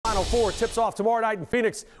Final Four tips off tomorrow night in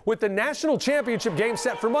Phoenix with the national championship game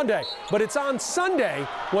set for Monday. But it's on Sunday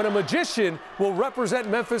when a magician will represent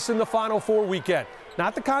Memphis in the Final Four weekend.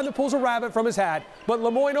 Not the kind that pulls a rabbit from his hat, but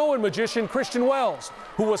Lemoyne-Owen magician Christian Wells,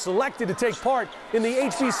 who was selected to take part in the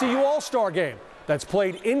HBCU All-Star game that's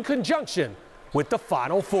played in conjunction with the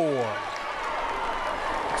Final Four.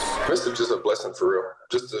 This is just a blessing for real.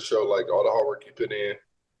 Just to show like all the hard work you put in,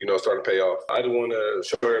 starting to pay off. I just want to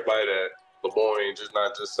show everybody that Lemoyne just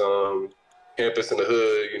not just campus in the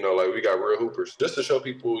hood, like we got real hoopers. Just to show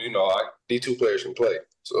people, D2 players can play.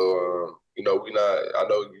 So, we not, I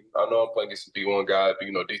know I'm playing against some D1 guys, but,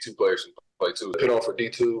 D2 players can play too. Put on for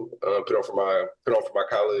D2, put on for my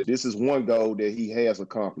college. This is one goal that he has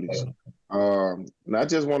accomplished. And I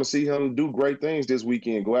just want to see him do great things this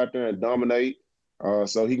weekend, go out there and dominate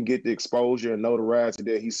so he can get the exposure and notoriety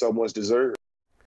that he so much deserves.